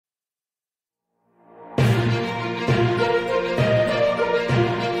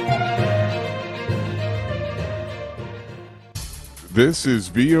This is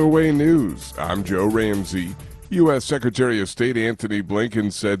VOA News. I'm Joe Ramsey. U.S. Secretary of State Antony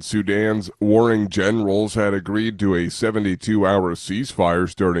Blinken said Sudan's warring generals had agreed to a 72-hour ceasefire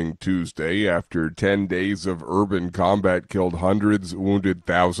starting Tuesday after 10 days of urban combat killed hundreds, wounded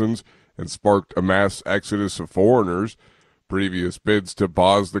thousands, and sparked a mass exodus of foreigners. Previous bids to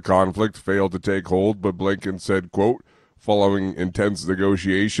pause the conflict failed to take hold, but Blinken said, quote, following intense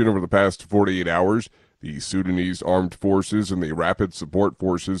negotiation over the past 48 hours, the Sudanese armed forces and the rapid support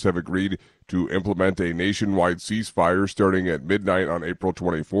forces have agreed to implement a nationwide ceasefire starting at midnight on April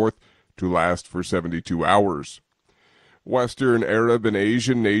 24th to last for 72 hours. Western Arab and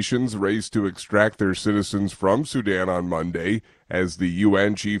Asian nations raced to extract their citizens from Sudan on Monday as the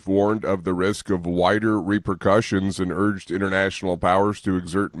UN chief warned of the risk of wider repercussions and urged international powers to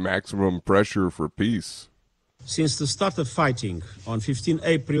exert maximum pressure for peace. Since the start of fighting on 15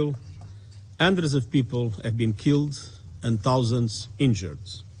 April, hundreds of people have been killed and thousands injured.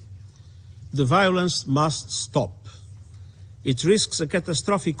 The violence must stop. It risks a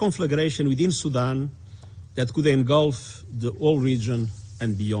catastrophic conflagration within Sudan that could engulf the whole region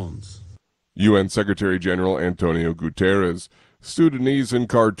and beyond. UN Secretary General Antonio Guterres. Sudanese in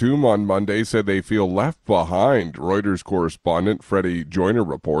Khartoum on Monday said they feel left behind. Reuters correspondent Freddie Joyner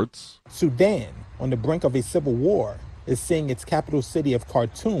reports. Sudan, on the brink of a civil war, is seeing its capital city of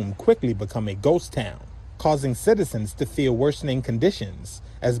Khartoum quickly become a ghost town, causing citizens to fear worsening conditions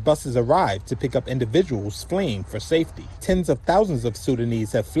as buses arrive to pick up individuals fleeing for safety. Tens of thousands of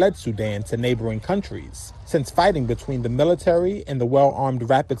Sudanese have fled Sudan to neighboring countries since fighting between the military and the well-armed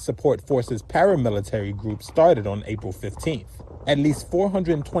Rapid Support Forces paramilitary group started on April 15th. At least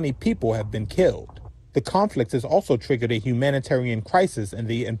 420 people have been killed. The conflict has also triggered a humanitarian crisis in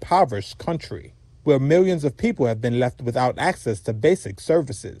the impoverished country, where millions of people have been left without access to basic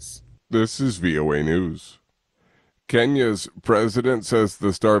services. This is VOA News. Kenya's president says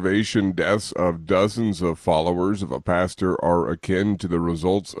the starvation deaths of dozens of followers of a pastor are akin to the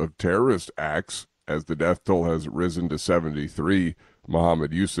results of terrorist acts, as the death toll has risen to 73.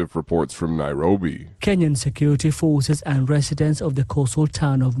 Mohammed Yusuf reports from Nairobi. Kenyan security forces and residents of the coastal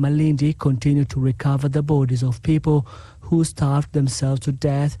town of Malindi continue to recover the bodies of people who starved themselves to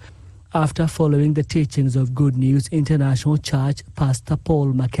death after following the teachings of Good News International Church Pastor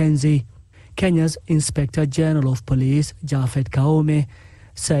Paul Mackenzie. Kenya's Inspector General of Police, Japhet Kaome,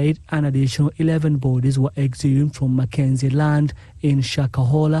 said an additional 11 bodies were exhumed from Mackenzie land in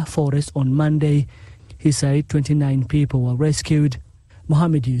Shakahola Forest on Monday. He said 29 people were rescued.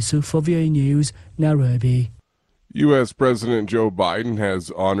 Mohammed Yusuf for VOA News, Nairobi. U.S. President Joe Biden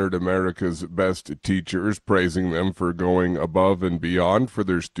has honored America's best teachers, praising them for going above and beyond for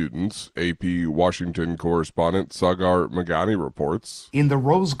their students. AP Washington correspondent Sagar Magani reports. In the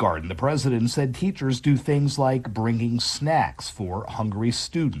Rose Garden, the president said teachers do things like bringing snacks for hungry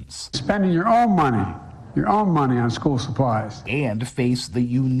students. Spending your own money on school supplies. And face the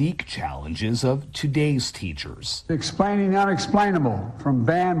unique challenges of today's teachers. Explaining the unexplainable, from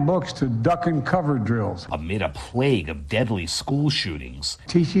banned books to duck and cover drills. Amid a plague of deadly school shootings.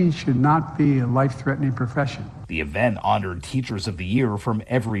 Teaching should not be a life-threatening profession. The event honored Teachers of the Year from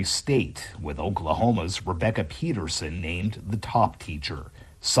every state, with Oklahoma's Rebecca Peterson named the top teacher.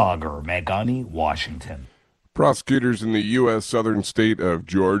 Sagar Magani, Washington. Prosecutors in the U.S. southern state of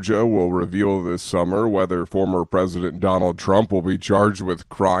Georgia will reveal this summer whether former President Donald Trump will be charged with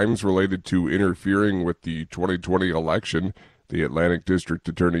crimes related to interfering with the 2020 election, the Atlantic District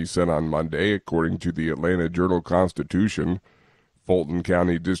Attorney said on Monday, according to the Atlanta Journal-Constitution. Fulton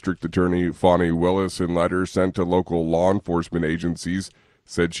County District Attorney Fonnie Willis, in letters sent to local law enforcement agencies,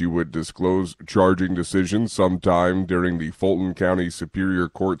 said she would disclose charging decisions sometime during the Fulton County Superior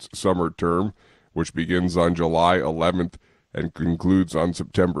Court's summer term, which begins on July 11th and concludes on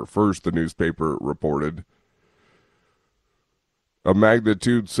September 1st, the newspaper reported. A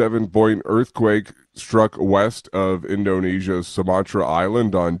magnitude 7-point earthquake struck west of Indonesia's Sumatra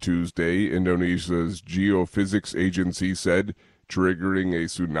Island on Tuesday, Indonesia's geophysics agency said, triggering a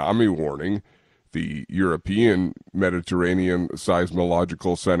tsunami warning. The European Mediterranean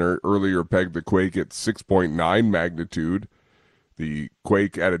Seismological Center earlier pegged the quake at 6.9 magnitude. The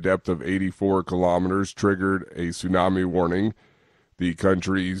quake at a depth of 84 kilometers triggered a tsunami warning. The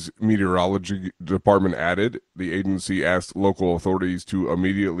country's meteorology department added. The agency asked local authorities to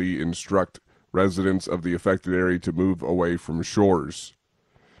immediately instruct residents of the affected area to move away from shores.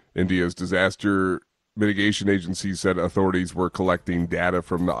 India's disaster mitigation agency said authorities were collecting data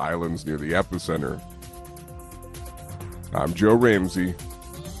from the islands near the epicenter. I'm Joe Ramsey.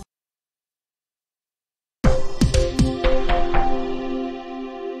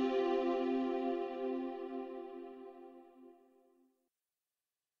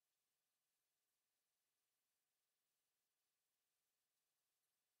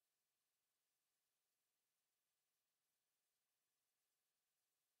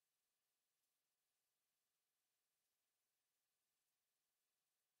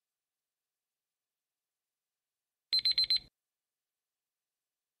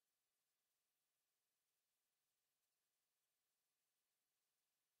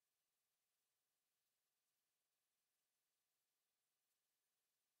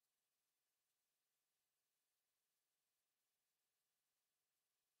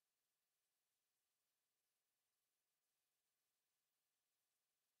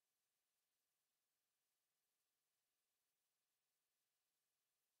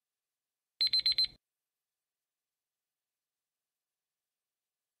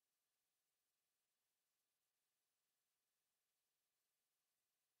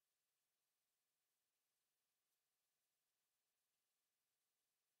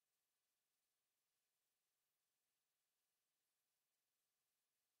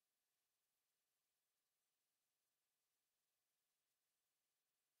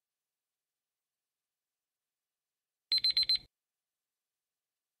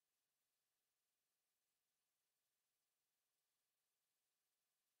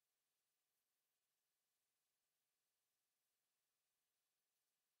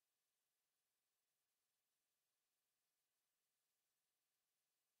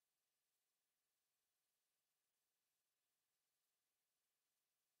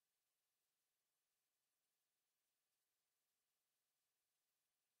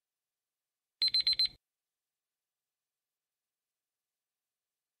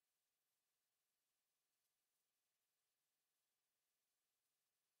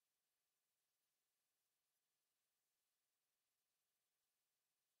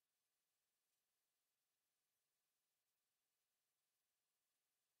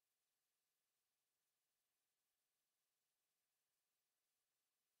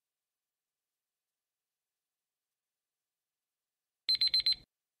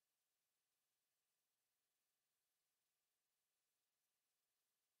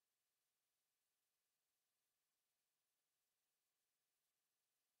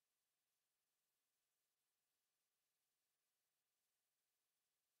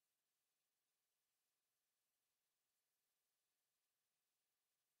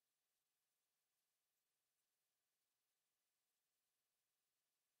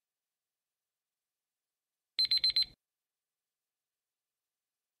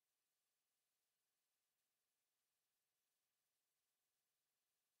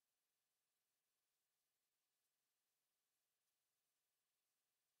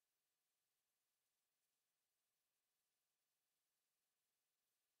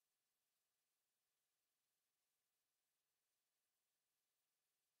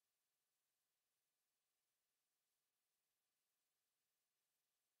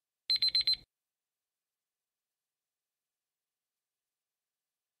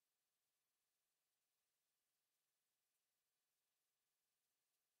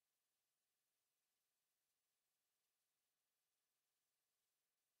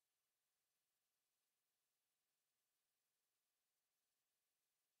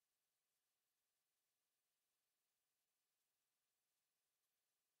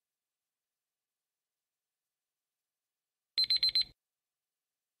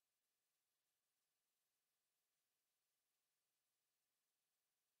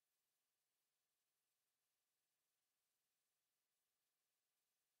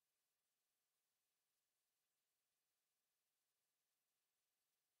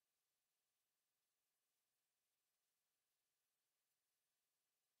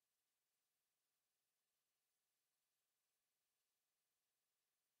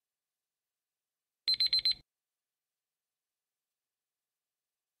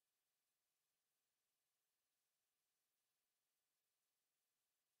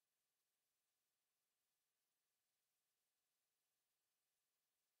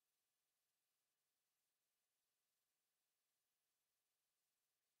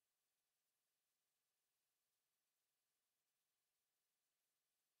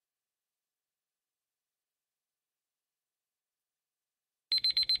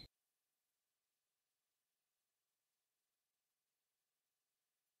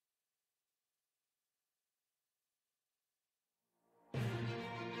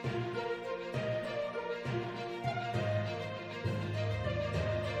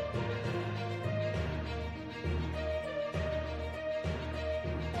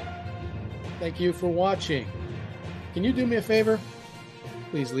 Thank you for watching. Can you do me a favor?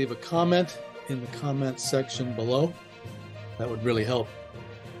 Please leave a comment in the comment section below. That would really help.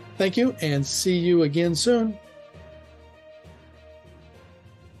 Thank you, and see you again soon.